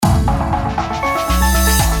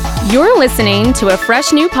You're listening to a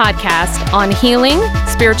fresh new podcast on healing,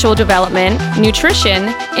 spiritual development, nutrition,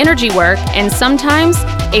 energy work, and sometimes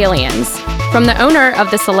aliens. From the owner of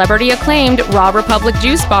the celebrity-acclaimed Raw Republic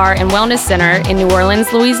Juice Bar and Wellness Center in New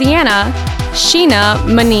Orleans, Louisiana, Sheena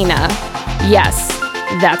Manina. Yes,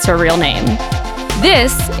 that's her real name.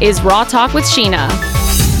 This is Raw Talk with Sheena.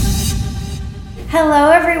 Hello,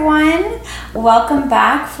 everyone. Welcome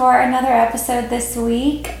back for another episode this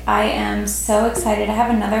week. I am so excited to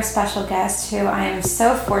have another special guest who I am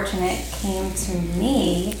so fortunate came to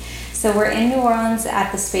me. So we're in New Orleans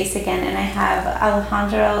at the Space again, and I have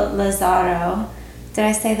Alejandro Lazaro. Did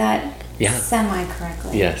I say that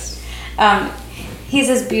semi-correctly? Yes. He's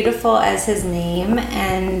as beautiful as his name,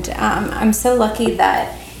 and I'm so lucky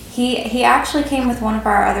that he actually came with one of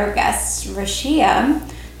our other guests, Rashia,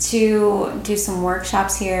 to do some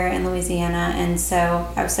workshops here in Louisiana. And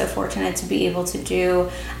so I was so fortunate to be able to do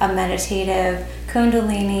a meditative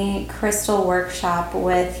Kundalini crystal workshop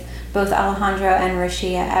with both Alejandro and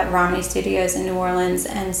Rashia at Romney Studios in New Orleans.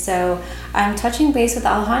 And so I'm touching base with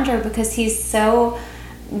Alejandro because he's so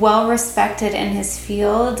well respected in his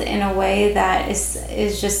field in a way that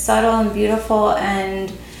is just subtle and beautiful,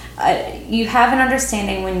 and you have an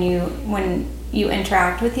understanding when you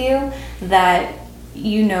interact with you that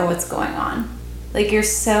you know what's going on. Like, you're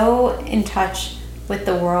so in touch with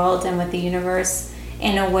the world and with the universe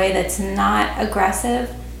in a way that's not aggressive.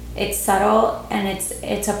 It's subtle, and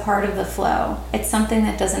it's a part of the flow. It's something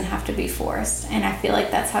that doesn't have to be forced, and I feel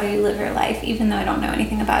like that's how you live your life, even though I don't know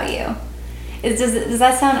anything about you. Does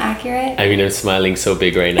that sound accurate? I mean, I'm smiling so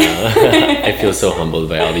big right now. I feel so humbled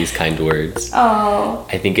by all these kind words. Oh.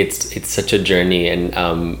 I think it's such a journey,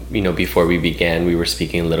 and before we began, we were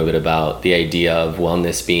speaking a little bit about the idea of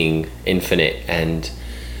wellness being infinite, and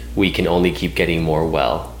we can only keep getting more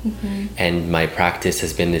well. Mm-hmm. And my practice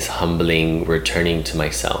has been this humbling returning to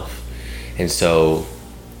myself. And so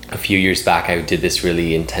a few years back, I did this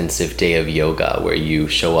really intensive day of yoga where you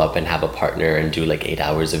show up and have a partner and do like 8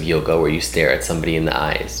 hours of yoga where you stare at somebody in the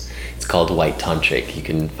eyes. It's called White Tantric. You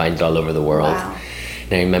can find it all over the world. Wow.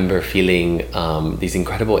 And I remember feeling these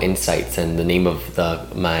incredible insights, and the name of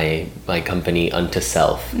my company, Unto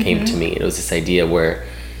Self, came to me. It was this idea where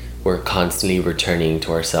we're constantly returning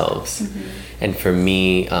to ourselves. Mm-hmm. And for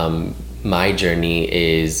me, my journey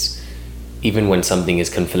is, even when something is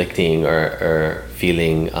conflicting or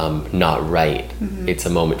feeling not right, it's a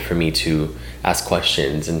moment for me to ask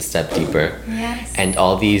questions and step deeper. Yes. And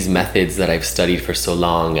all these methods that I've studied for so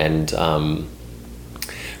long, and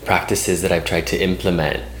practices that I've tried to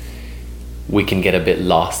implement, we can get a bit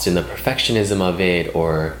lost in the perfectionism of it,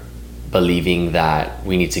 or believing that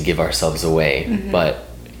we need to give ourselves away. Mm-hmm. But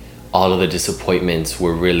all of the disappointments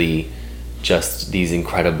were really just these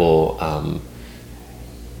incredible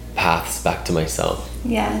paths back to myself.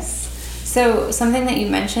 Yes. So something that you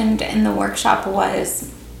mentioned in the workshop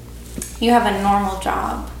was you have a normal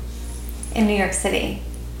job in New York City.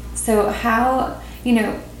 So how,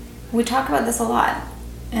 we talk about this a lot,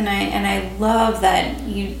 and I love that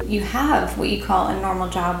you have what you call a normal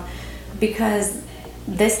job, because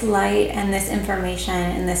this light and this information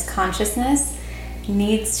and this consciousness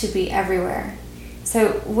needs to be everywhere. So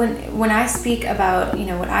when I speak about,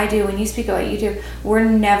 what I do, when you speak about what you do, we're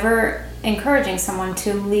never encouraging someone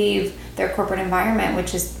to leave their corporate environment,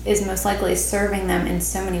 which is most likely serving them in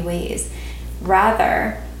so many ways.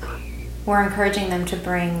 Rather, we're encouraging them to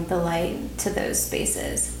bring the light to those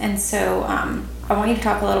spaces. And so I want you to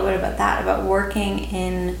talk a little bit about that, about working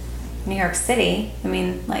in New York City. I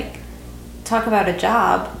mean, talk about a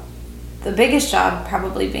job. The biggest job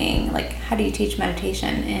probably being, how do you teach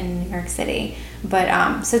meditation in New York City?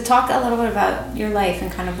 But so talk a little bit about your life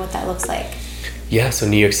and kind of what that looks like. Yeah, so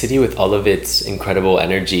New York City, with all of its incredible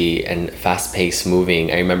energy and fast-paced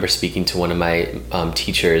moving, I remember speaking to one of my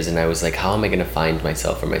teachers, and I was like, how am I going to find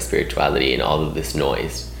myself or my spirituality in all of this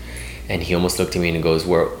noise? And he almost looked at me and goes,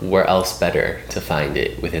 where else better to find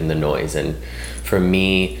it within the noise? And for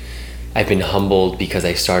me, I've been humbled because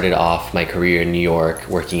I started off my career in New York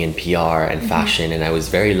working in PR and fashion, and I was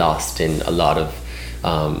very lost in a lot of,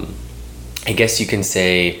 I guess you can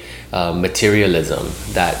say, materialism,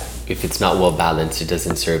 that if it's not well balanced, it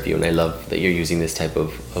doesn't serve you. And I love that you're using this type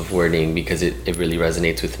of wording, because it really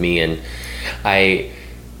resonates with me. And I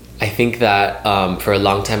think that for a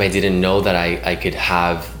long time I didn't know that I could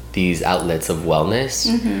have these outlets of wellness.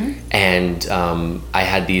 And I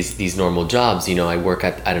had these normal jobs. I work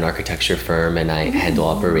at an architecture firm, and I handle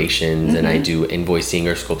operations, and I do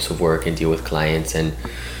invoicing or scopes of work and deal with clients. And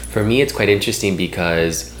for me, it's quite interesting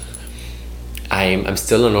because I'm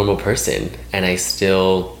still a normal person, and I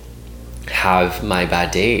still have my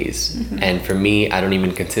bad days. And for me, I don't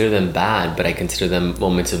even consider them bad, but I consider them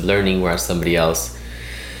moments of learning, whereas somebody else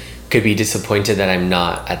could be disappointed that I'm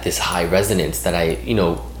not at this high resonance that I,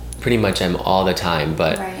 pretty much am all the time.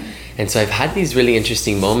 But Right. And so I've had these really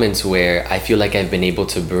interesting moments where I feel like I've been able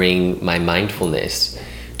to bring my mindfulness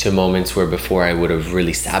to moments where before I would have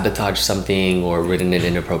really sabotaged something or written an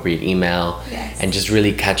inappropriate email. Yes. And just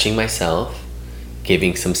really catching myself,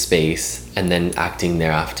 giving some space, and then acting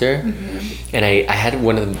thereafter. And I had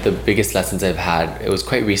one of the biggest lessons I've had. It was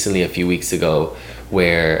quite recently, a few weeks ago,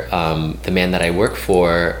 where the man that I work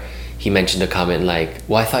for, he mentioned a comment like,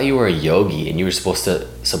 well, I thought you were a yogi and you were supposed to.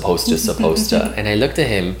 And I looked at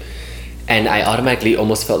him and I automatically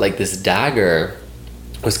almost felt like this dagger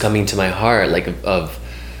was coming to my heart, like of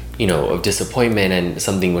disappointment, and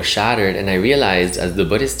something was shattered. And I realized, as the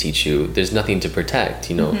Buddhists teach you, there's nothing to protect,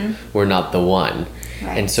 we're not the one.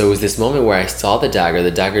 Right. And so it was this moment where I saw the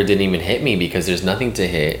dagger didn't even hit me because there's nothing to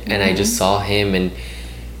hit. And I just saw him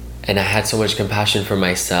and I had so much compassion for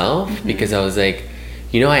myself because I was like,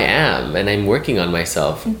 I am, and I'm working on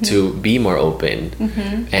myself to be more open.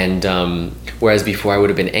 And whereas before I would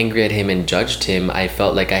have been angry at him and judged him, I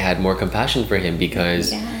felt like I had more compassion for him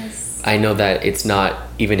because Yes. I know that it's not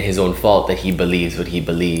even his own fault that he believes what he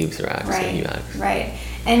believes or acts what he acts. Right.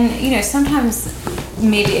 And sometimes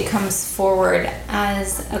maybe it comes forward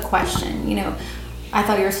as a question. I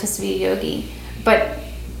thought you were supposed to be a yogi, but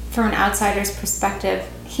from an outsider's perspective,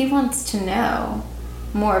 he wants to know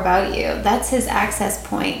more about you. That's his access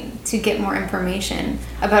point to get more information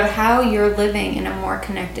about how you're living in a more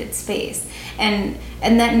connected space. And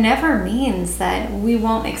that never means that we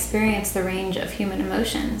won't experience the range of human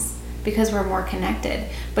emotions because we're more connected.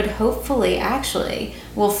 But hopefully, actually,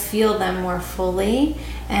 we'll feel them more fully,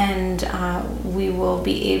 and we will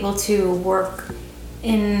be able to work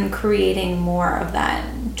in creating more of that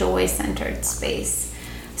joy-centered space.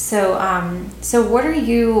 So what are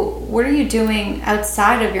you doing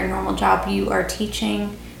outside of your normal job? You are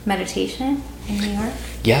teaching meditation in New York?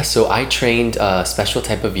 Yeah, so I trained a special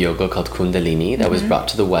type of yoga called Kundalini that was brought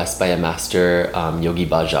to the West by a master, Yogi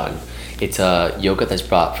Bhajan. It's a yoga that's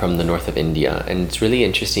brought from the north of India, and it's really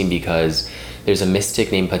interesting because there's a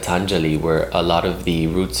mystic named Patanjali where a lot of the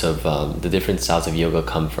roots of the different styles of yoga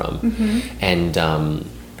come from. And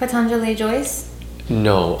Patanjali Joyce?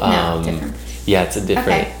 No, different. Yeah, it's a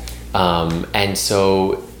different. Okay. And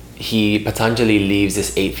so Patanjali leaves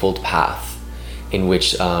this eightfold path in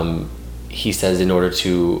which he says in order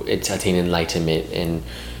to attain enlightenment, and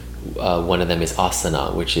one of them is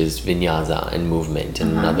asana, which is vinyasa and movement,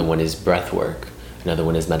 and another one is breath work, another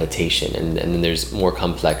one is meditation, and then there's more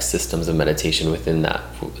complex systems of meditation within that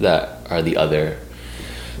are the other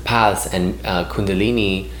paths. And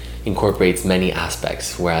Kundalini incorporates many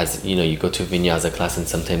aspects, whereas you go to a vinyasa class and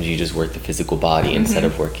sometimes you just work the physical body instead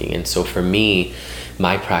of working. And so for me,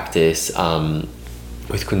 my practice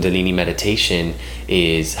with Kundalini meditation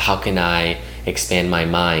is how can I expand my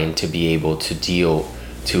mind to be able to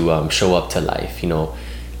show up to life.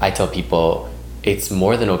 I tell people it's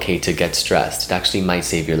more than okay to get stressed. It actually might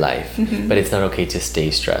save your life, but it's not okay to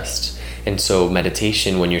stay stressed. And so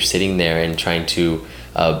meditation, when you're sitting there and trying to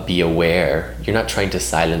be aware, you're not trying to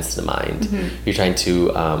silence the mind. You're trying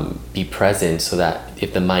to be present so that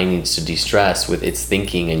if the mind needs to de-stress with its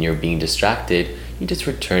thinking and you're being distracted, you just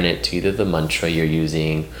return it to either the mantra you're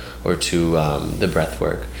using or to the breath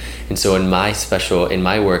work. And so in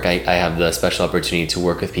my work, I have the special opportunity to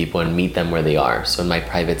work with people and meet them where they are. So in my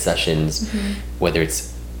private sessions, whether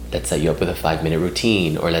it's let's set you up with a 5-minute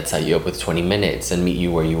routine, or let's set you up with 20 minutes and meet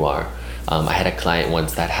you where you are. I had a client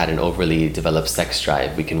once that had an overly developed sex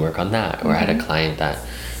drive. We can work on that. Or I had a client that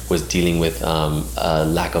was dealing with a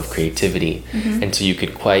lack of creativity. And so you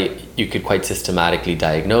could quite systematically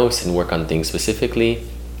diagnose and work on things specifically.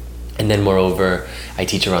 And then moreover, I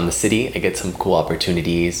teach around the city. I get some cool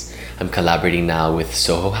opportunities. I'm collaborating now with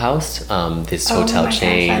Soho House, this hotel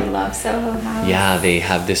chain. Gosh, I love Soho House. Yeah, they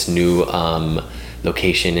have this new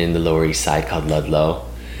location in the Lower East Side called Ludlow.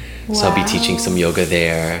 So I'll be teaching some yoga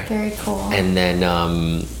there. Very cool. And then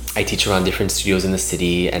I teach around different studios in the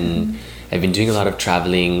city, and I've been doing a lot of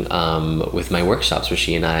traveling with my workshops.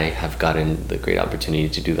 Rishi and I have gotten the great opportunity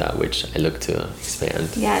to do that, which I look to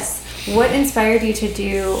expand. Yes. What inspired you to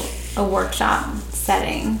do a workshop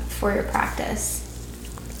setting for your practice?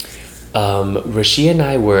 Rishi and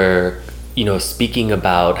I were, speaking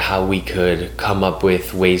about how we could come up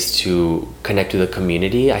with ways to connect with the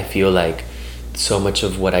community. I feel like so much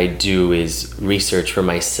of what I do is research for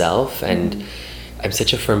myself, and I'm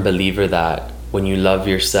such a firm believer that when you love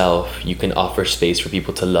yourself, you can offer space for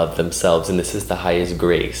people to love themselves, and this is the highest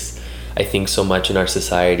grace I think so much in our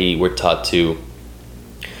society we're taught to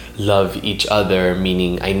love each other,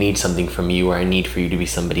 meaning I need something from you or I need for you to be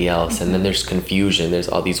somebody else. And then there's confusion, there's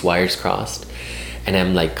all these wires crossed. And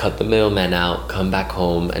I'm like, cut the middleman out, come back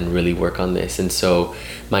home and really work on this. And so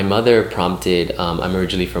my mother prompted, I'm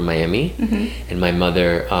originally from Miami, and my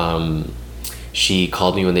mother, she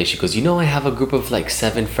called me one day, she goes, I have a group of like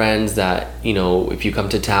 7 friends that, if you come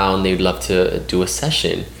to town, they'd love to do a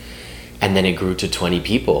session. And then it grew to 20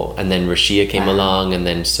 people. And then Rashia came along. And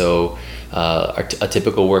then so a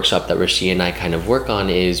typical workshop that Rashia and I kind of work on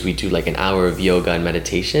is we do like an hour of yoga and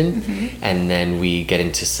meditation. And then we get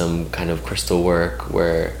into some kind of crystal work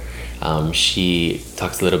where she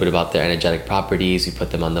talks a little bit about their energetic properties. We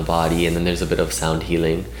put them on the body. And then there's a bit of sound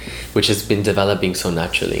healing, which has been developing so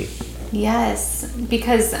naturally. Yes,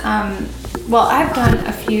 because, I've done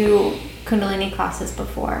a few Kundalini classes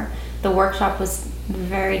before. The workshop was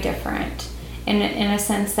very different in a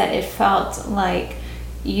sense that it felt like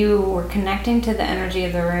you were connecting to the energy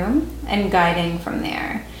of the room and guiding from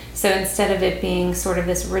there. So instead of it being sort of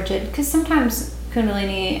this rigid, because sometimes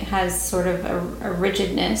Kundalini has sort of a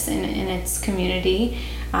rigidness in its community,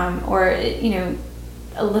 or a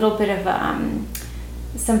little bit of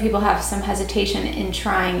some people have some hesitation in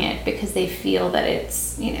trying it because they feel that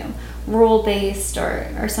it's rule-based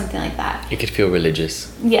or something like that. It could feel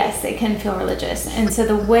religious. Yes, it can feel religious. And so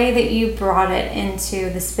the way that you brought it into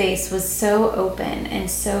the space was so open and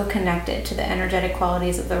so connected to the energetic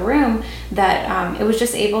qualities of the room that it was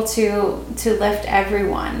just able to lift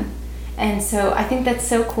everyone. And so I think that's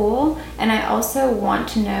so cool. And I also want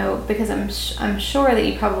to know, because I'm sure that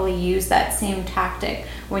you probably use that same tactic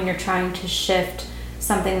when you're trying to shift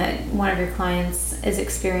something that one of your clients is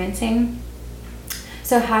experiencing.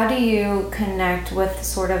 So how do you connect with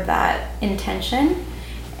sort of that intention,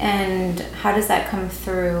 and how does that come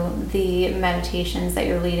through the meditations that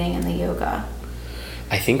you're leading in the yoga?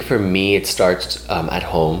 I think for me it starts at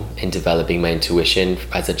home in developing my intuition.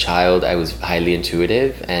 As a child I was highly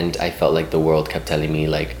intuitive and I felt like the world kept telling me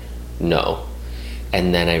like no,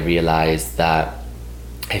 and then I realized that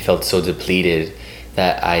I felt so depleted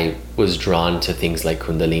that I was drawn to things like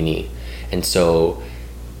Kundalini. And so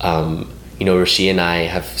Rashia and I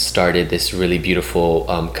have started this really beautiful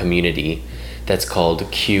community that's called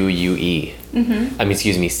QUE.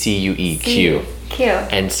 CUE, Q. Q.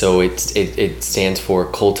 And so it stands for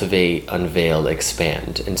cultivate, unveil,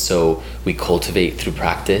 expand. And so we cultivate through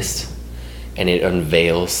practice, and it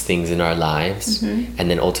unveils things in our lives. And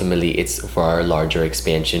then ultimately it's for our larger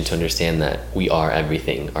expansion to understand that we are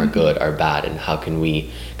everything, our good, our bad, and how can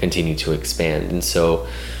we continue to expand. And so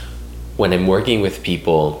when I'm working with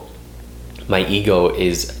people, my ego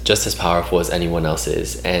is just as powerful as anyone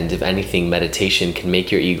else's. And if anything, meditation can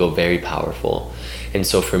make your ego very powerful. And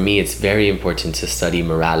so for me, it's very important to study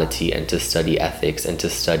morality and to study ethics and to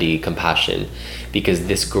study compassion, because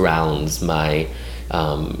this grounds my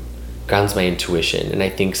intuition. And I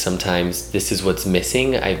think sometimes this is what's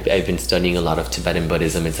missing. I've been studying a lot of Tibetan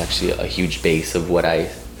Buddhism. It's actually a huge base of what I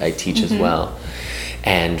teach as well.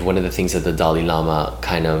 And one of the things that the Dalai Lama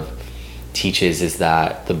kind of teaches is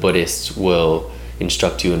that the Buddhists will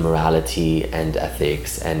instruct you in morality and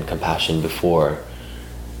ethics and compassion before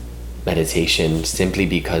meditation, simply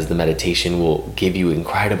because the meditation will give you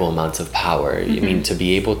incredible amounts of power. I mean, to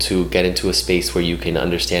be able to get into a space where you can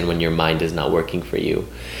understand when your mind is not working for you.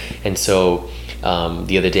 And so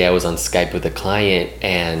the other day I was on Skype with a client,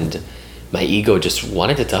 and my ego just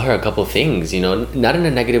wanted to tell her a couple things, not in a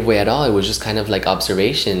negative way at all. It was just kind of like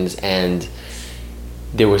observations, and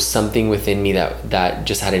there was something within me that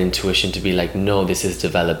just had an intuition to be like, no, this is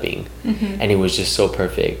developing. And it was just so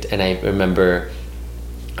perfect. And I remember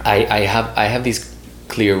I have these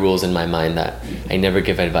clear rules in my mind that I never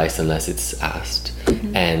give advice unless it's asked.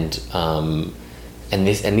 And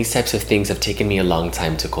these types of things have taken me a long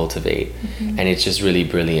time to cultivate. And it's just really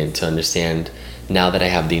brilliant to understand now that I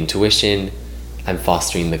have the intuition, I'm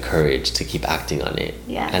fostering the courage to keep acting on it.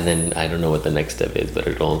 Yes. And then I don't know what the next step is, but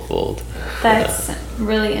it'll unfold. That's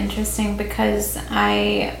really interesting, because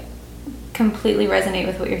I completely resonate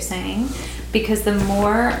with what you're saying, because the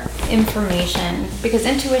more information, because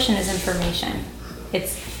intuition is information.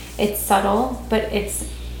 It's subtle, but it's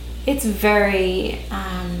very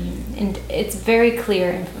it's very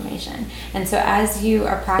clear information. And so as you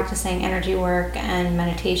are practicing energy work and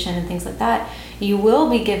meditation and things like that, you will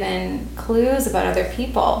be given clues about other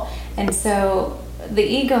people. And so the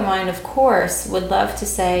ego mind, of course, would love to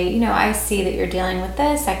say, I see that you're dealing with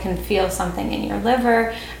this. I can feel something in your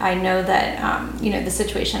liver. I know that, the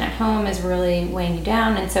situation at home is really weighing you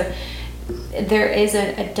down. And so there is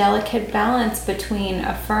a delicate balance between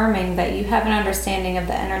affirming that you have an understanding of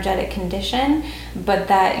the energetic condition, but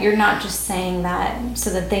that you're not just saying that so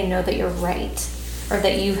that they know that you're right or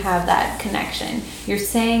that you have that connection. You're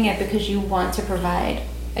saying it because you want to provide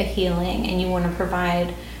a healing and you want to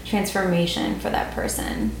provide transformation for that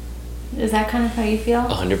person. Is that kind of how you feel?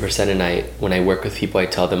 100%. And when I work with people, I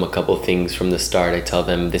tell them a couple things from the start. I tell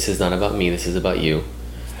them, this is not about me, this is about you.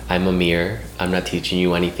 I'm a mirror. I'm not teaching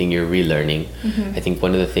you anything, you're relearning. I think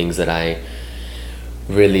one of the things that I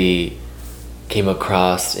really came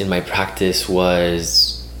across in my practice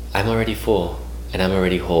was I'm already full and I'm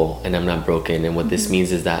already whole and I'm not broken. And what this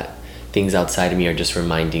means is that things outside of me are just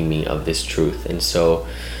reminding me of this truth. And so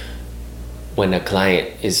when a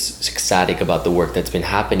client is ecstatic about the work that's been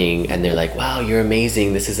happening and they're like, wow, you're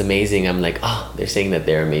amazing, this is amazing, I'm like, oh, they're saying that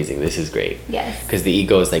they're amazing, this is great. Yes. Because the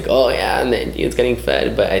ego is like, oh yeah, and then it's getting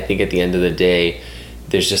fed. But I think at the end of the day,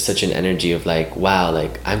 there's just such an energy of like, wow,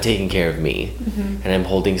 like I'm taking care of me. And I'm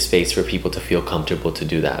holding space for people to feel comfortable to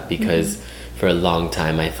do that, because for a long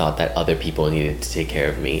time I thought that other people needed to take care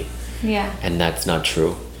of me. Yeah. And that's not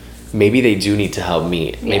true. Maybe they do need to help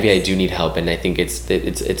me. Yes. Maybe I do need help, and I think it's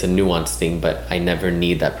a nuanced thing, but I never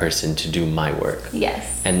need that person to do my work.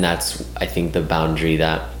 Yes. And that's, I think, the boundary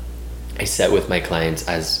that I set with my clients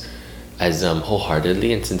as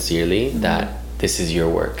wholeheartedly and sincerely, that this is your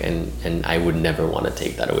work, and I would never want to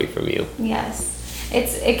take that away from you. Yes.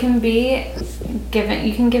 It can be given,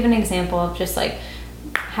 you can give an example of just like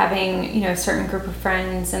having, a certain group of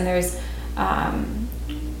friends, and there's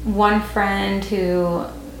one friend who,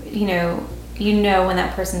 when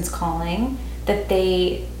that person's calling, that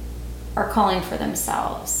they are calling for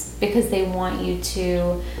themselves because they want you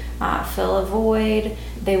to fill a void.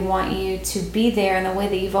 They want you to be there in the way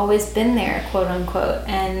that you've always been there, quote unquote.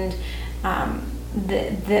 And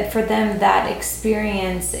for them, that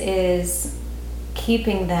experience is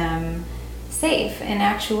keeping them safe. In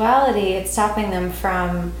actuality, it's stopping them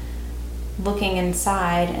from looking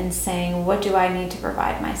inside and saying, what do I need to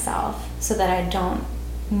provide myself so that I don't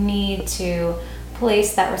need to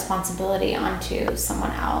place that responsibility onto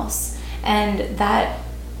someone else. And that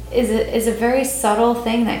is a very subtle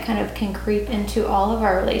thing that kind of can creep into all of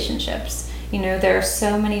our relationships. There are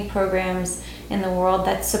so many programs in the world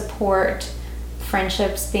that support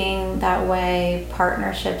friendships being that way,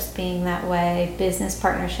 partnerships being that way, business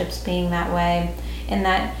partnerships being that way, and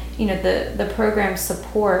that the programs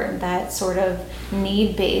support that sort of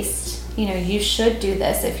need-based. You should do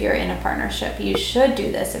this if you're in a partnership. You should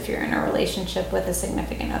do this if you're in a relationship with a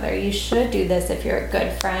significant other. You should do this if you're a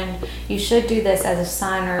good friend. You should do this as a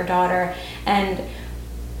son or a daughter. And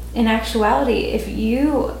in actuality, if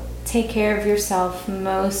you take care of yourself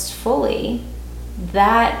most fully,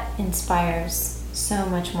 that inspires so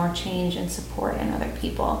much more change and support in other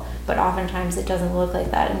people. But oftentimes it doesn't look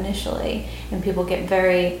like that initially, and people get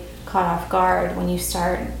very caught off guard when you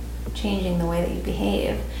start changing the way that you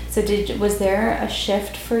behave. So was there a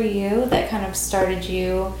shift for you that kind of started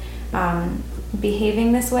you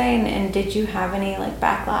behaving this way, and did you have any like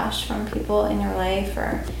backlash from people in your life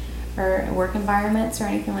or work environments or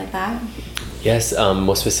anything like that? Yes,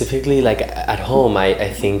 more specifically, like at home, I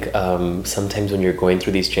think sometimes when you're going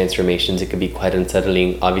through these transformations, it can be quite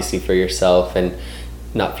unsettling, obviously for yourself, and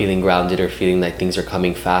not feeling grounded or feeling like things are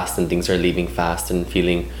coming fast and things are leaving fast, and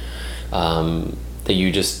feeling that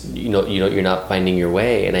you just you're not finding your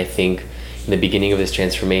way. And I think in the beginning of this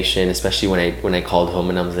transformation, especially when I called home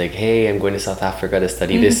and I was like, hey, I'm going to South Africa to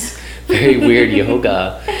study this very weird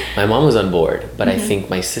yoga, my mom was on board, but I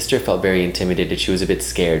think my sister felt very intimidated. She was a bit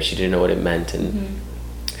scared. She didn't know what it meant. And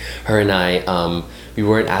her and I, we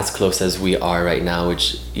weren't as close as we are right now,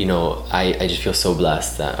 which I just feel so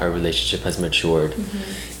blessed that our relationship has matured.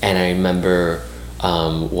 And I remember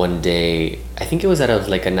one day, I think it was out of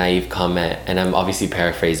like a naive comment, and I'm obviously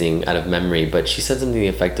paraphrasing out of memory, but she said something to the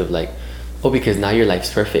effect of like, oh, because now your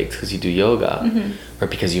life's perfect because you do yoga, or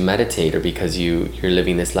because you meditate, or because you're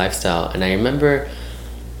living this lifestyle. And I remember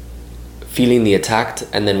feeling the attack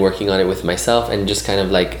and then working on it with myself, and just kind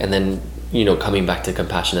of like, and then coming back to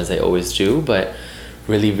compassion as I always do, but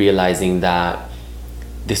really realizing that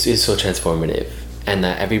this is so transformative, and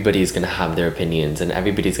that everybody's going to have their opinions and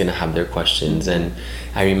everybody's going to have their questions. And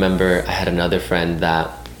I remember I had another friend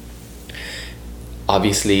that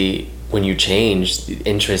obviously when you change,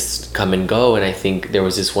 interests come and go. And I think there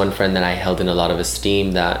was this one friend that I held in a lot of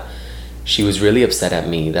esteem that she was really upset at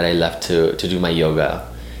me that I left to do my yoga.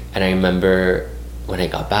 And I remember when I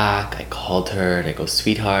got back, I called her and I go,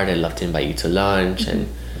 sweetheart, I'd love to invite you to lunch. And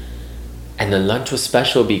And the lunch was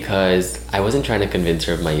special because I wasn't trying to convince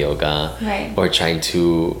her of my yoga, Right. or trying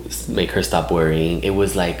to make her stop worrying. It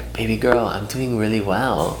was like, baby girl, I'm doing really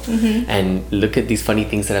well. And look at these funny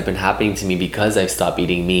things that have been happening to me because I've stopped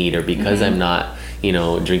eating meat, or because I'm not,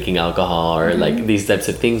 drinking alcohol, or like these types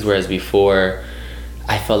of things. Whereas before,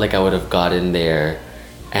 I felt like I would have gotten there.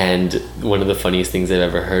 And one of the funniest things I've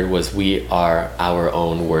ever heard was, we are our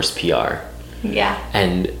own worst PR. Yeah.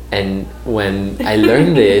 And when I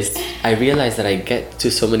learned this, I realized that I get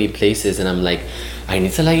to so many places and I'm like, I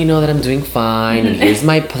need to let you know that I'm doing fine, and here's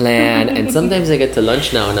my plan. And sometimes I get to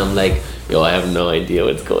lunch now and I'm like, yo, I have no idea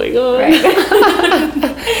what's going on. Right.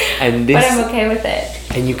 And this, but I'm okay with it.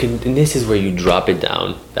 and this is where you drop it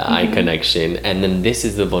down, the eye connection. And then this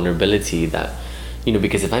is the vulnerability that,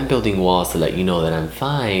 because if I'm building walls to let you know that I'm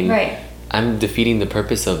fine, Right. I'm defeating the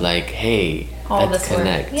purpose of like, hey, All let's this work.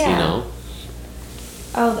 connect, Yeah.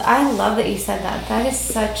 Oh, I love that you said that. That is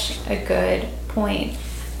such a good point.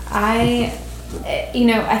 I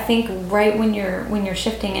think right when you're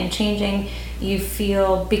shifting and changing, you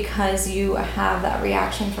feel, because you have that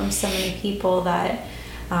reaction from so many people that,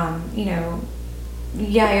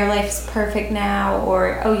 yeah, your life's perfect now,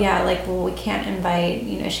 or, oh yeah, like, well, we can't invite,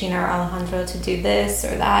 Sheena or Alejandro to do this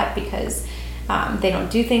or that because they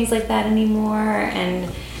don't do things like that anymore.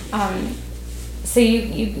 And, so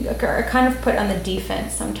you are kind of put on the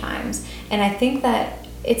defense sometimes. And I think that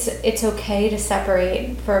it's okay to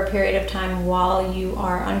separate for a period of time while you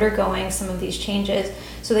are undergoing some of these changes,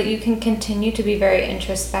 so that you can continue to be very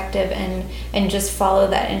introspective and just follow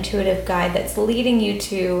that intuitive guide that's leading you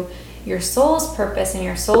to your soul's purpose and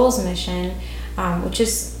your soul's mission, which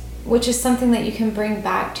is something that you can bring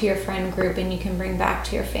back to your friend group and you can bring back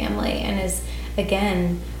to your family, and is,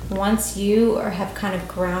 again, once you have kind of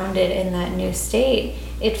grounded in that new state,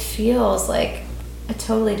 it feels like a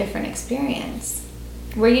totally different experience,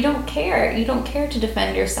 where you don't care to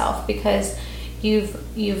defend yourself, because you've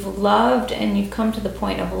loved and you've come to the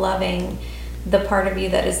point of loving the part of you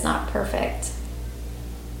that is not perfect,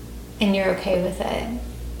 and you're okay with it.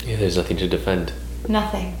 Yeah, there's nothing to defend.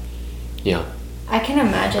 Nothing. Yeah. I can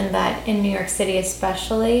imagine that in New York City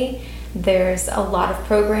especially, there's a lot of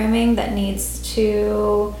programming that needs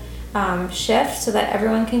to shift so that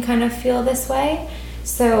everyone can kind of feel this way.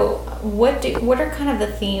 So what are kind of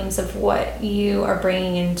the themes of what you are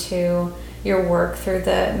bringing into your work through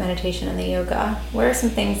the meditation and the yoga? What are some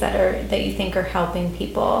things that you think are helping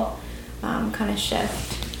people kind of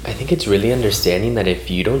shift? I think it's really understanding that if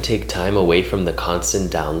you don't take time away from the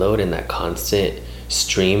constant download and that constant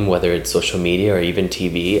stream, whether it's social media or even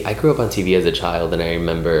TV. I grew up on TV as a child, and I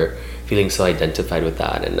remember feeling so identified with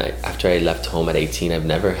that. And after I left home at 18, I've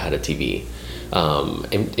never had a TV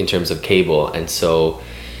in terms of cable. And so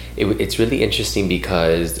it's really interesting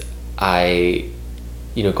because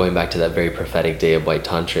going back to that very prophetic day of White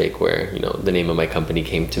Tantric, where, the name of my company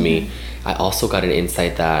came to me, I also got an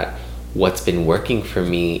insight that what's been working for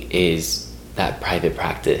me is that private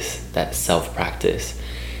practice, that self-practice.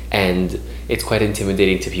 And it's quite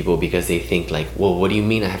intimidating to people because they think like, well, what do you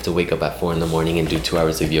mean I have to wake up at 4 a.m. and do 2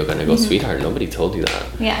 hours of yoga? And I go, sweetheart, nobody told you that.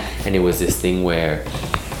 Yeah. And it was this thing where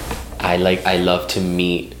I love to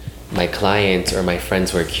meet my clients or my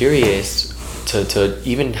friends who are curious to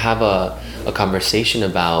even have a conversation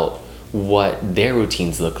about what their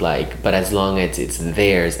routines look like, but as long as it's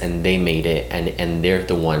theirs and they made it and they're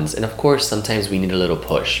the ones. And of course, sometimes we need a little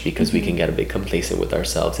push because we can get a bit complacent with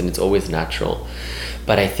ourselves, and it's always natural.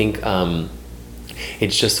 But I think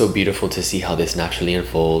it's just so beautiful to see how this naturally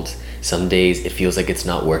unfolds. Some days it feels like it's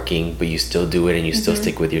not working, but you still do it and you still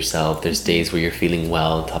stick with yourself. There's days where you're feeling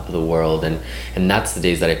well, on top of the world, and that's the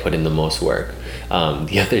days that I put in the most work.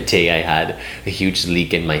 The other day I had a huge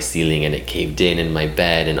leak in my ceiling and it caved in my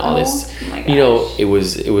bed and all this. My gosh. It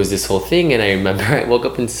was this whole thing, and I remember I woke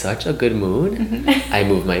up in such a good mood. I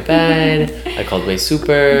moved my bed, I called my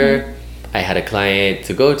super, I had a client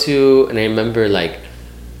to go to, and I remember like,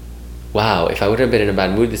 wow, if I would have been in a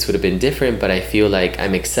bad mood, this would have been different. But I feel like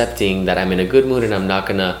I'm accepting that I'm in a good mood, and I'm not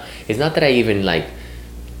gonna, it's not that I even like,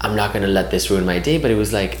 I'm not gonna let this ruin my day, but it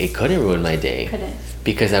was like, it couldn't ruin my day. Couldn't.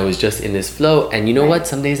 Because I was just in this flow. And you know what?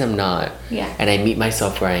 Some days I'm not. Yeah. And I meet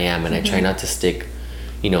myself where I am, and I try not to stick,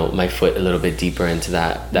 my foot a little bit deeper into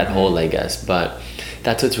that hole, I guess. But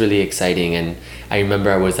that's what's really exciting. And I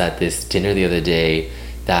remember I was at this dinner the other day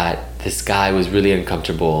that this guy was really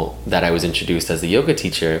uncomfortable that I was introduced as a yoga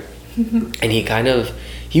teacher. And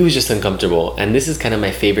he was just uncomfortable. And this is kind of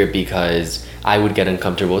my favorite because I would get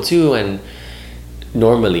uncomfortable too, and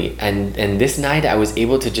normally. And this night I was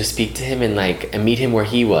able to just speak to him and meet him where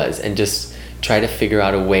he was, and just try to figure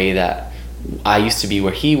out a way that I used to be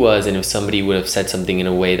where he was, and if somebody would have said something in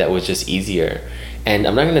a way that was just easier. And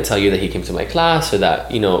I'm not going to tell you that he came to my class or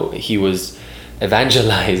that, you know, he was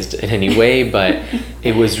evangelized in any way, but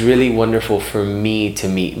it was really wonderful for me to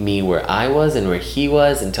meet me where I was and where he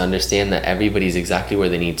was, and to understand that everybody's exactly where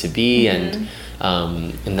they need to be. And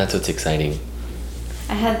that's what's exciting.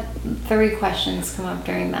 I had 3 questions come up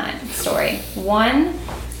during that story. One,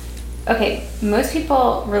 okay, most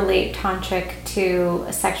people relate tantric to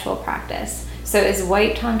a sexual practice. So is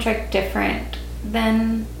white tantric different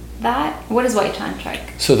than that? What is white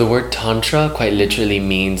tantric? So the word tantra quite literally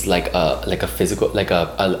means like a physical, like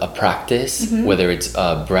a practice, whether it's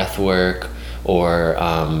breath work or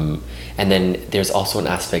and then there's also an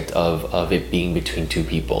aspect of it being between 2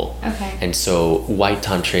 people. Okay. And so white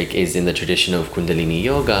tantric is in the tradition of Kundalini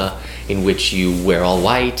yoga, in which you wear all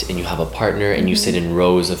white and you have a partner and you sit in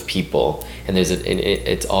rows of people, and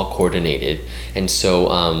it's all coordinated. And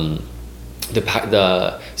so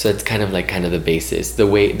so it's kind of the basis. The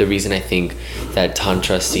reason I think that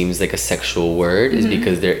tantra seems like a sexual word is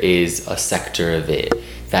because there is a sector of it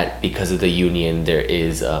that, because of the union,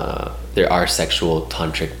 there are sexual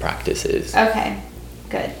tantric practices. Okay,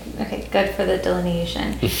 good. Okay, good for the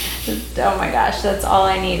delineation. Oh my gosh, that's all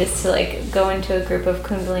I need is to like go into a group of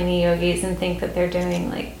Kundalini yogis and think that they're doing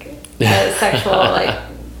like a sexual like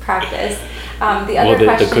practice.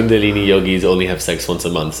 The Kundalini yogis only have sex once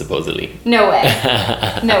a month, supposedly. No way.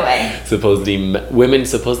 No way.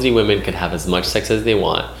 Supposedly women can have as much sex as they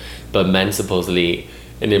want, but men supposedly,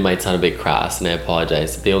 and it might sound a bit crass, and I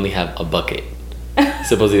apologize, they only have a bucket.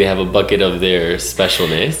 Supposedly they have a bucket of their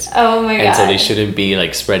specialness. Oh my god. And so they shouldn't be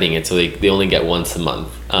like spreading it, so they only get once a month.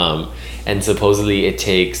 And supposedly it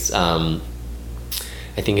takes I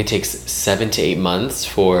think it takes 7 to 8 months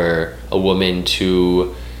for a woman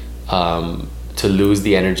to lose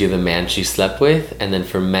the energy of the man she slept with, and then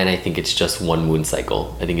for men I think it's just 1 moon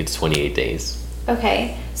cycle. I think it's 28 days.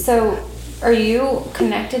 Okay, so are you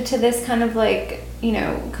connected to this kind of like, you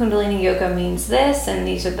know, Kundalini yoga means this, and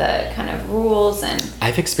these are the kind of rules? And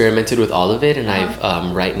I've experimented with all of it, and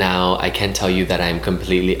I've right now I can tell you that I'm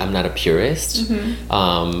not a purist, and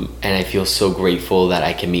I feel so grateful that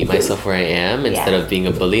I can meet myself where I am instead of being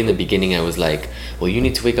a bully. In the beginning I was like, well, you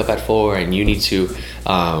need to wake up at 4 and you need to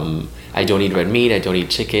I don't eat red meat, I don't eat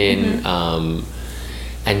chicken,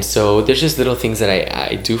 and so there's just little things that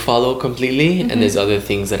I do follow completely, and there's other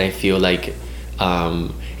things that I feel like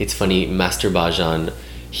it's funny. Master Bhajan,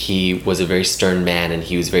 he was a very stern man, and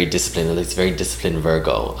he was very disciplined. It's very disciplined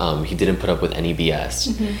Virgo. He didn't put up with any BS.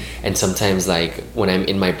 And sometimes, like when I'm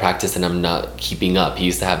in my practice and I'm not keeping up, he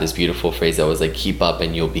used to have this beautiful phrase that was like, "Keep up,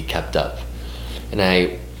 and you'll be kept up." And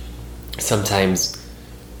I sometimes,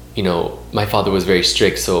 you know, my father was very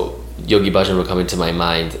strict, so Yogi Bhajan will come into my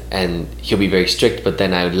mind and he'll be very strict, but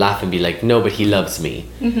then I would laugh and be like, no, but he loves me,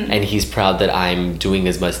 and he's proud that I'm doing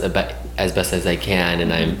as best as I can,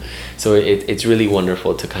 and so it's really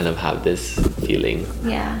wonderful to kind of have this feeling.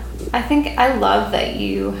 Yeah, I think I love that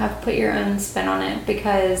you have put your own spin on it,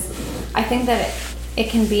 because I think that it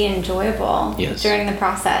can be enjoyable during the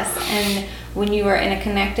process, and when you are in a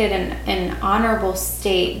connected and honorable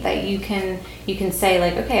state, that you can say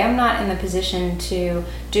like, okay, I'm not in the position to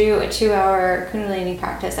do a 2-hour Kundalini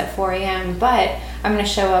practice at 4 a.m., but I'm going to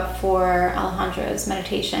show up for Alejandro's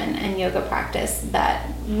meditation and yoga practice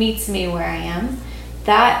that meets me where I am.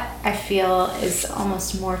 That I feel is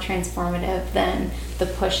almost more transformative than the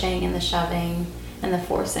pushing and the shoving and the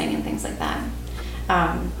forcing and things like that.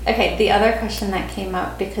 Okay, the other question that came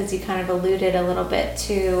up, because you kind of alluded a little bit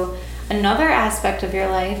to another aspect of your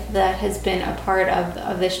life that has been a part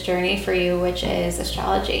of this journey for you, which is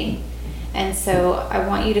astrology. And so I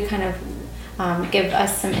want you to kind of give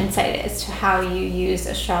us some insight as to how you use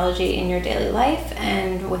astrology in your daily life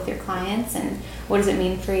and with your clients, and what does it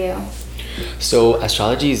mean for you? So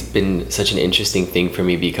astrology has been such an interesting thing for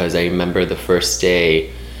me, because I remember the first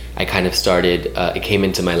day I kind of started, it came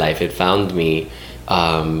into my life, it found me.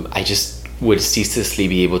 I just would ceaselessly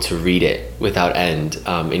be able to read it without end,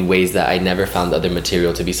 in ways that I never found other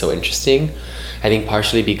material to be so interesting. I think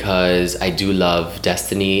partially because I do love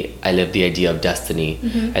destiny. I love the idea of destiny.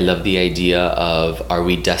 I love the idea of, are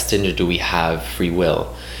we destined or do we have free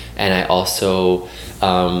will? And I also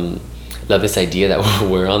love this idea that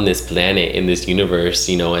we're on this planet, in this universe,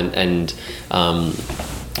 you know, and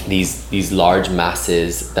these large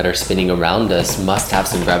masses that are spinning around us must have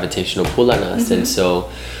some gravitational pull on us. And so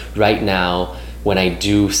right now, when I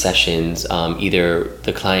do sessions, either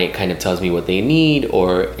the client kind of tells me what they need,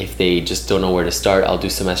 or if they just don't know where to start, I'll do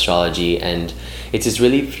some astrology. And it's this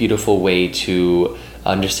really beautiful way to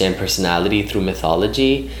understand personality through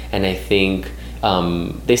mythology. And I think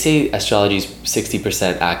they say astrology is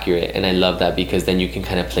 60% accurate, and I love that, because then you can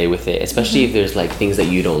kind of play with it, especially if there's like things that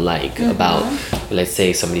you don't like about, let's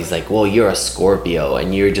say somebody's like, well, you're a Scorpio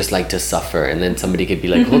and you're just like to suffer, and then somebody could be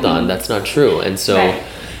like, hold on, that's not true. And so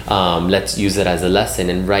let's use it as a lesson.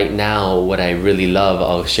 And right now, what I really love,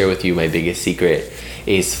 I'll share with you my biggest secret,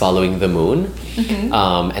 is following the moon.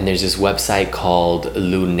 And there's this website called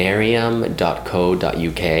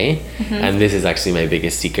lunarium.co.uk, and this is actually my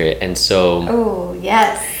biggest secret. And so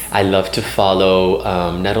I love to follow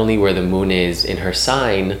not only where the moon is in her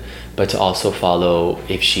sign, but to also follow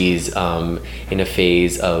if she's in a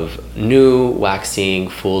phase of new, waxing,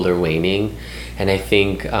 full, or waning. And I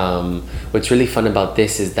think what's really fun about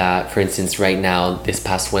this is that, for instance, right now, this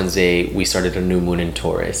past Wednesday, we started a new moon in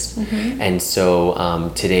Taurus. And so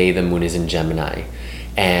today the moon is in Gemini.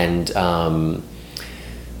 And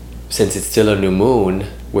since it's still a new moon,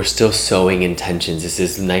 we're still sowing intentions. This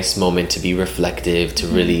is a nice moment to be reflective, to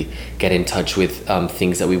really get in touch with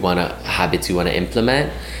things that we want to, habits we want to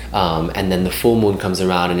implement. And then the full moon comes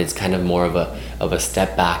around, and it's kind of more of a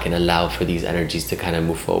step back and allow for these energies to kind of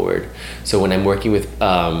move forward. So when I'm working with,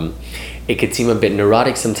 it could seem a bit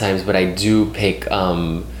neurotic sometimes, but I do pick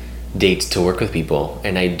dates to work with people,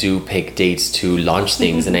 and I do pick dates to launch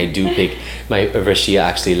things, and I do pick my Rashia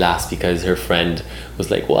actually last because her friend was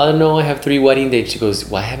like, well, I don't know, I have 3 wedding dates. She goes,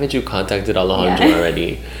 why haven't you contacted Alejandro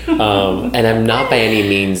already? And I'm not by any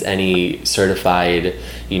means any certified,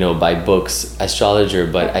 by books astrologer,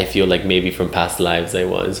 but I feel like maybe from past lives I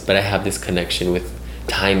was, but I have this connection with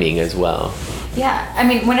timing as well. Yeah, I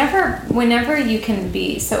mean, whenever you can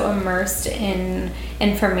be so immersed in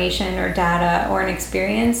information or data or an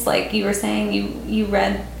experience, like you were saying, you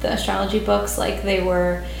read the astrology books like they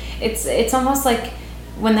were, it's almost like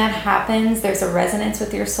when that happens, there's a resonance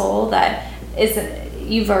with your soul that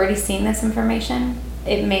you've already seen this information.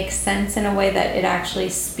 It makes sense in a way that it actually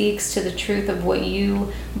speaks to the truth of what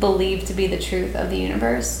you believe to be the truth of the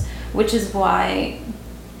universe, which is why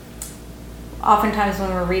oftentimes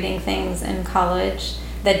when we're reading things in college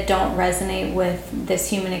that don't resonate with this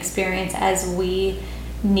human experience as we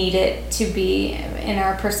need it to be in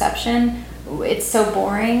our perception, it's so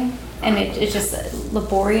boring and it's just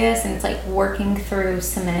laborious, and it's like working through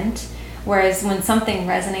cement. Whereas when something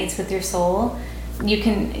resonates with your soul, you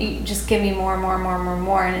just give me more,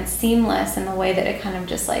 and it's seamless in the way that it kind of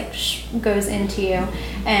just like goes into you.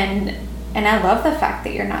 And I love the fact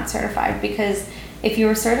that you're not certified, because if you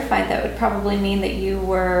were certified, that would probably mean that you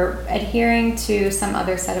were adhering to some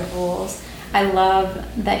other set of rules. I love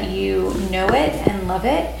that you know it and love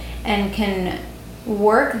it and can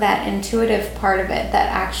work that intuitive part of it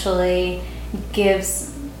that actually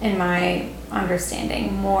gives, in my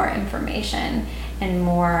understanding, more information and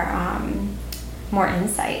more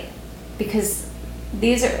insight. Because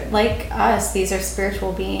these are, like us, these are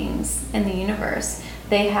spiritual beings in the universe.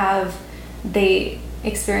 They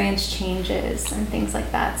experience changes and things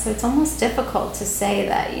like that. So it's almost difficult to say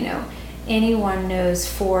that, anyone knows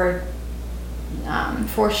for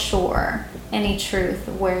sure any truth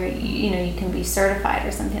where, you can be certified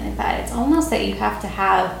or something like that. It's almost that you have to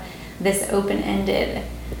have this open-ended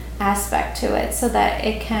aspect to it so that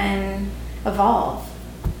it can evolve.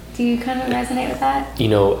 Do you kind of resonate with that?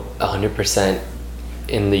 100%.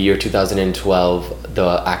 In the year 2012,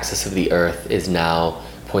 the axis of the Earth is now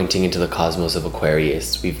pointing into the cosmos of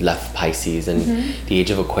Aquarius. We've left Pisces, and the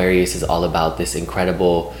age of Aquarius is all about this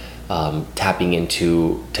incredible tapping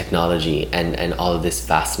into technology and all of this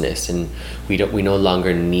vastness. And we no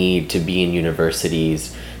longer need to be in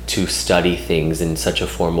universities to study things in such a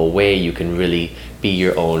formal way. You can really be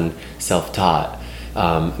your own self-taught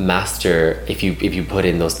master if you put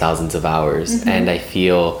in those thousands of hours. And I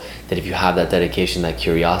feel that if you have that dedication, that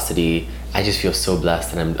curiosity, I just feel so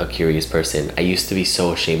blessed that I'm a curious person. I used to be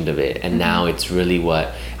so ashamed of it, and now it's really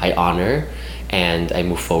what I honor, and I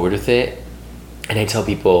move forward with it. And I tell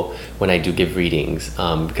people when I do give readings,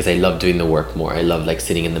 because I love doing the work more. I love like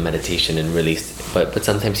sitting in the meditation and really, but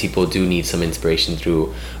sometimes people do need some inspiration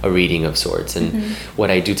through a reading of sorts. And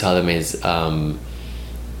what I do tell them is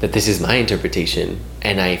that this is my interpretation,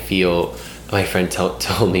 and I feel. My friend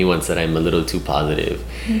told me once that I'm a little too positive,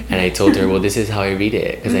 and I told her, well, this is how I read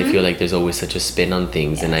it, because I feel like there's always such a spin on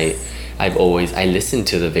things. And I listen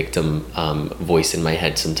to the victim voice in my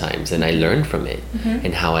head sometimes, and I learn from it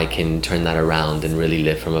and how I can turn that around and really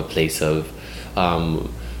live from a place of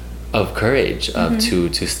courage,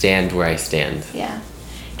 to stand where I stand. Yeah.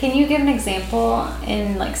 Can you give an example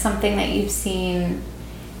in like something that you've seen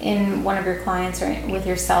in one of your clients or with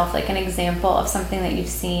yourself, like an example of something that you've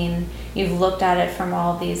seen, you've looked at it from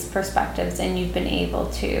all these perspectives, and you've been able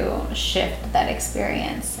to shift that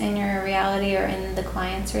experience in your reality or in the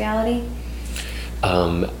client's reality?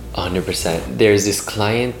 100%. There's this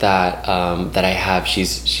client that I have.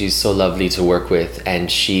 She's so lovely to work with,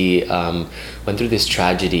 and she went through this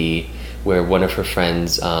tragedy where one of her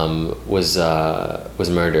friends was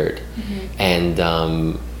murdered,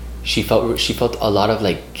 and she felt a lot of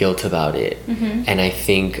like guilt about it. And I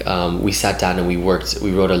think we sat down and we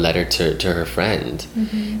wrote a letter to her friend,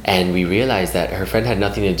 and we realized that her friend had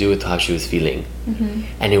nothing to do with how she was feeling.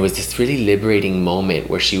 And it was this really liberating moment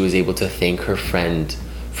where she was able to thank her friend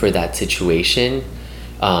for that situation,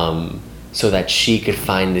 so that she could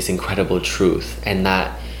find this incredible truth, and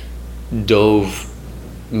that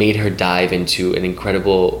made her dive into an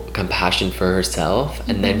incredible compassion for herself.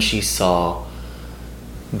 And then she saw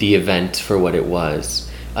the event for what it was.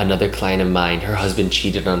 Another client of mine, her husband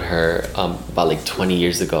cheated on her about like 20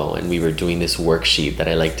 years ago, and we were doing this worksheet that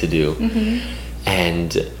I like to do.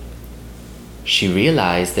 And she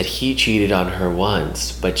realized that he cheated on her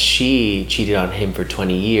once, but she cheated on him for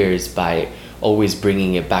 20 years by always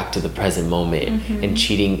bringing it back to the present moment, and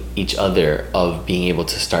cheating each other of being able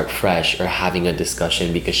to start fresh or having a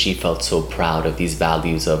discussion, because she felt so proud of these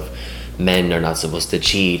values of men are not supposed to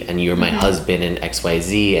cheat, and you're my husband, and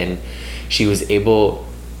XYZ. And she was able,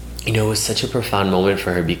 it was such a profound moment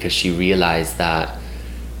for her, because she realized that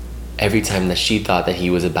every time that she thought that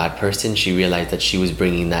he was a bad person, she realized that she was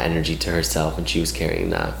bringing that energy to herself, and she was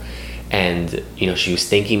carrying that. And she was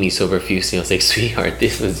thanking me so profusely. I was like, sweetheart,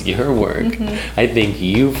 this was your work. I thank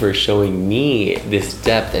you for showing me this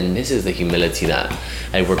depth, and this is the humility that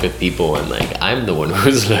I work with people, and like I'm the one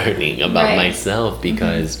who's learning about myself,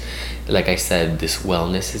 because like I said, this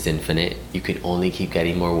wellness is infinite. You can only keep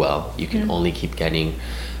getting more well. You can only keep getting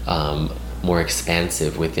more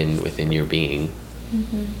expansive within your being.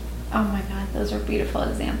 Oh my God, those are beautiful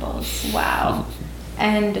examples. Wow.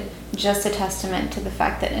 And just a testament to the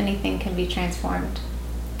fact that anything can be transformed,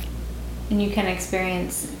 and you can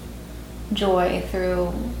experience joy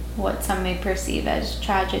through what some may perceive as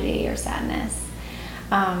tragedy or sadness.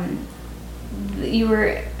 I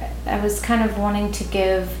was kind of wanting to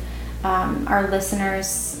give our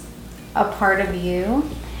listeners a part of you,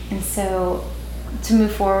 and so to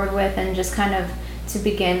move forward with, and just kind of to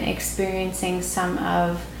begin experiencing some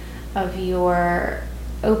of your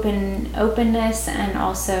openness and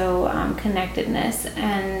also connectedness.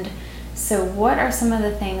 And so what are some of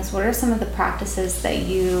the practices that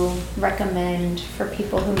you recommend for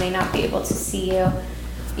people who may not be able to see you,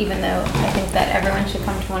 even though I think that everyone should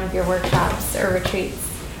come to one of your workshops or retreats?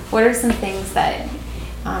 What are some things that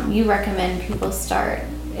you recommend people start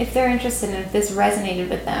if they're interested, and if this resonated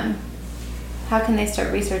with them? How can they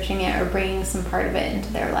start researching it or bringing some part of it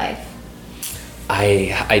into their life?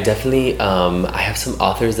 I definitely I have some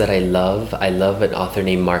authors that I love. I love an author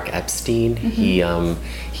named Mark Epstein.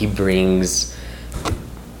 He brings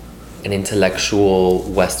an intellectual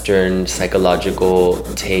Western psychological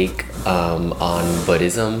take on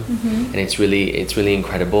Buddhism, and it's really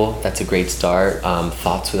incredible. That's a great start.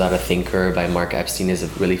 Thoughts Without a Thinker by Mark Epstein is a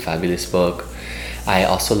really fabulous book. I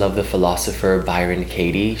also love the philosopher Byron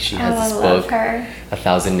Katie. She has this book,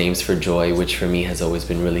 1,000 Names for Joy, which for me has always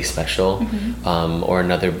been really special. Or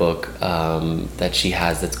another book that she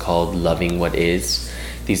has that's called Loving What Is.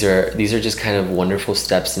 These are just kind of wonderful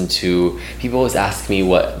steps into. People always ask me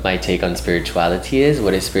what my take on spirituality is.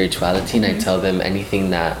 What is spirituality? And I tell them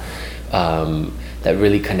anything that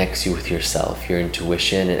really connects you with yourself, your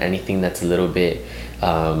intuition, and anything that's a little bit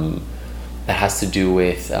that has to do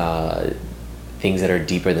with things that are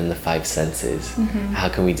deeper than the five senses. How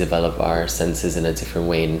can we develop our senses in a different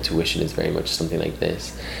way? And intuition is very much something like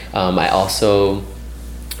this. I also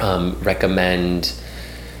recommend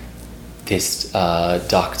this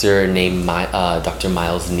doctor named Dr.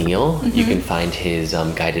 Miles Neal. You can find his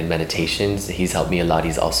guided meditations. He's helped me a lot.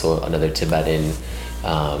 He's also another Tibetan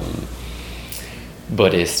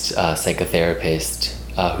Buddhist psychotherapist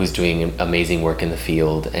who's doing amazing work in the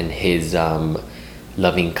field. And his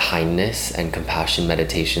loving kindness and compassion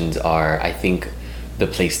meditations are, I think, the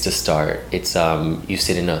place to start. It's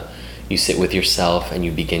you sit with yourself and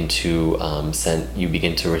you begin to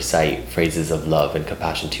recite phrases of love and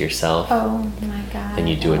compassion to yourself. Oh my God! And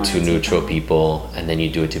you do it to neutral people, and then you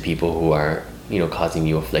do it to people who are causing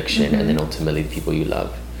you affliction, and then ultimately the people you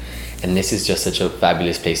love. And this is just such a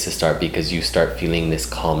fabulous place to start, because you start feeling this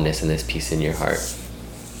calmness and this peace in your heart.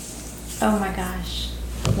 Oh my gosh.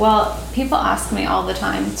 Well, people ask me all the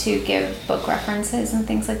time to give book references and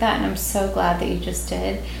things like that, and I'm so glad that you just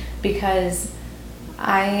did, because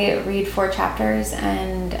I read 4 chapters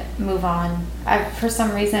and move on. For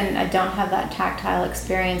some reason, I don't have that tactile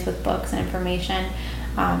experience with books and information,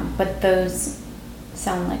 but those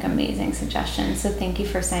sound like amazing suggestions. So thank you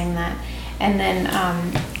for saying that. And then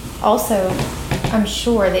also, I'm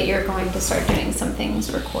sure that you're going to start doing some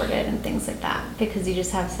things recorded and things like that because you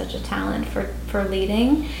just have such a talent for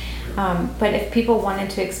leading. But if people wanted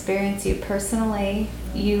to experience you personally,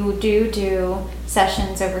 you do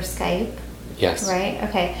sessions over Skype. Yes. Right?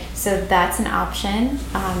 Okay. So that's an option.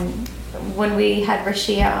 When we had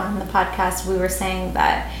Rashia on the podcast, we were saying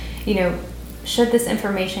that, should this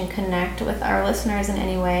information connect with our listeners in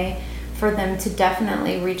any way, for them to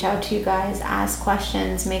definitely reach out to you guys, ask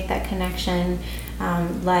questions, make that connection,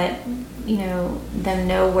 let them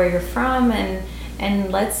know where you're from,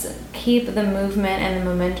 and let's keep the movement and the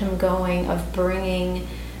momentum going of bringing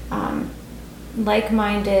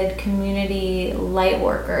like-minded community light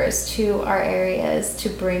workers to our areas to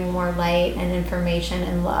bring more light and information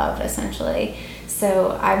and love, essentially.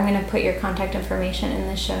 So I'm going to put your contact information in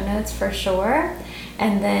the show notes for sure.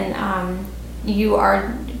 And then you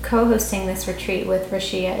are co-hosting this retreat with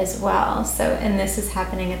Rashia as well. And this is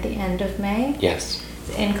happening at the end of May? Yes.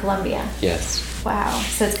 In Colombia? Yes. Wow.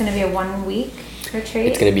 So it's going to be a 1-week retreat?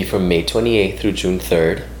 It's going to be from May 28th through June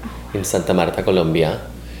 3rd in Santa Marta, Colombia.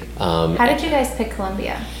 How did you guys pick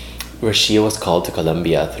Colombia? Rashia was called to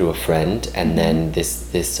Colombia through a friend, and then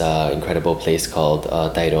this incredible place called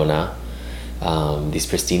Tayrona. These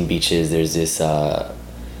pristine beaches, there's this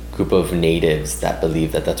group of natives that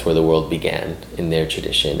believe that that's where the world began in their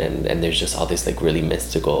tradition, and there's just all this like really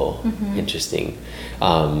mystical, interesting,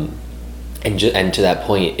 and to that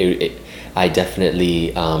point, I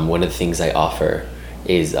definitely one of the things I offer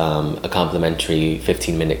is a complimentary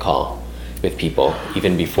 15-minute call with people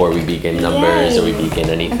even before we begin numbers or we begin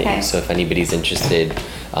anything. Okay. So if anybody's interested,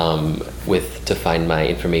 to find my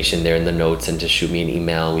information there in the notes and to shoot me an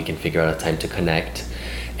email, we can figure out a time to connect.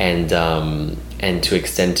 And to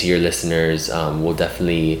extend to your listeners, we'll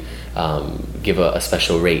definitely give a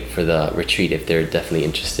special rate for the retreat if they're definitely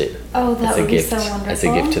interested. Oh, that would be so wonderful. As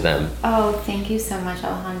a gift to them. Oh, thank you so much,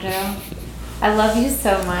 Alejandro. I love you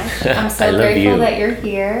so much. I'm so grateful that you're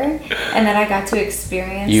here and that I got to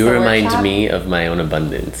experience You the remind workshop. me of my own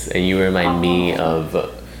abundance, and you remind me of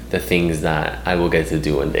the things that I will get to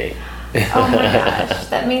do one day. Oh my gosh,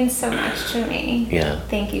 that means so much to me. Yeah.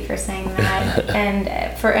 Thank you for saying that.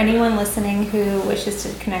 And for anyone listening who wishes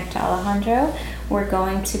to connect to Alejandro, we're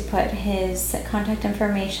going to put his contact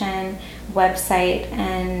information, website,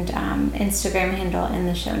 and Instagram handle in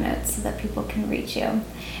the show notes so that people can reach you.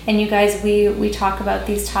 And you guys, we talk about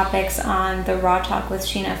these topics on the Raw Talk with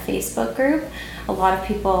Sheena Facebook group. A lot of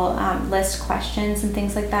people list questions and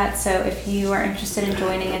things like that. So if you are interested in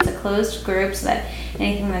joining, it's a closed group so that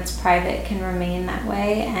anything that's private can remain that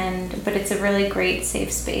way. But it's a really great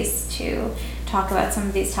safe space to talk about some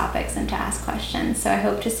of these topics and to ask questions. So I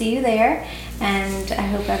hope to see you there, and I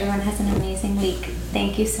hope everyone has an amazing week.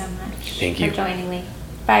 Thank you so much for joining me.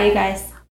 Bye, you guys.